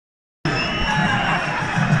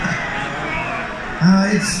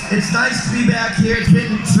It's nice to be back here. It's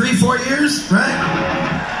been 3-4 years, right?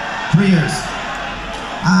 3 years.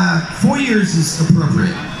 4 years is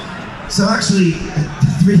appropriate. So actually,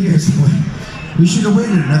 3 years. We should have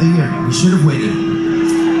waited another year. We should have waited.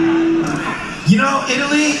 You know,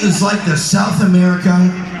 Italy is like the South America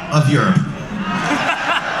of Europe.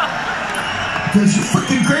 Because you're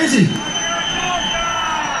fucking crazy.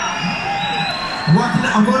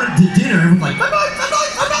 I'm going to dinner, and I'm like, bye-bye.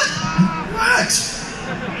 What?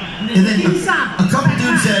 And then a couple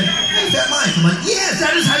dudes said, hey, is that Mike? I'm like, yes,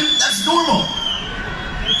 that's normal.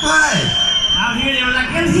 Hi. Out here they were like,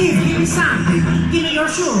 El Hif, give me something. Give me your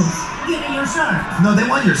shoes. Give me your shirt. No, they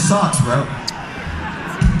want your socks, bro.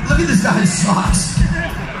 Look at this guy's socks.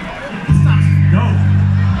 These socks are dope.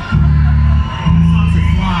 These socks are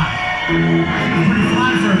fly. They're pretty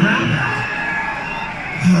fly for a brown guy.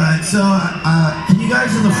 Alright, so, can you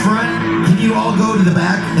guys in the front, can you all go to the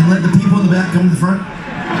back and let the people in the back come to the front?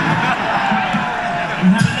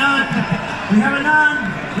 We have a nun.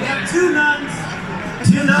 We have 2 nuns.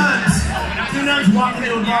 2 nuns. 2 nuns walking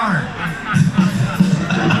to a bar.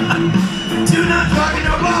 2 nuns walking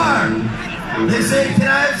to a bar. They say, can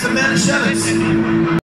I have some Manischewitz?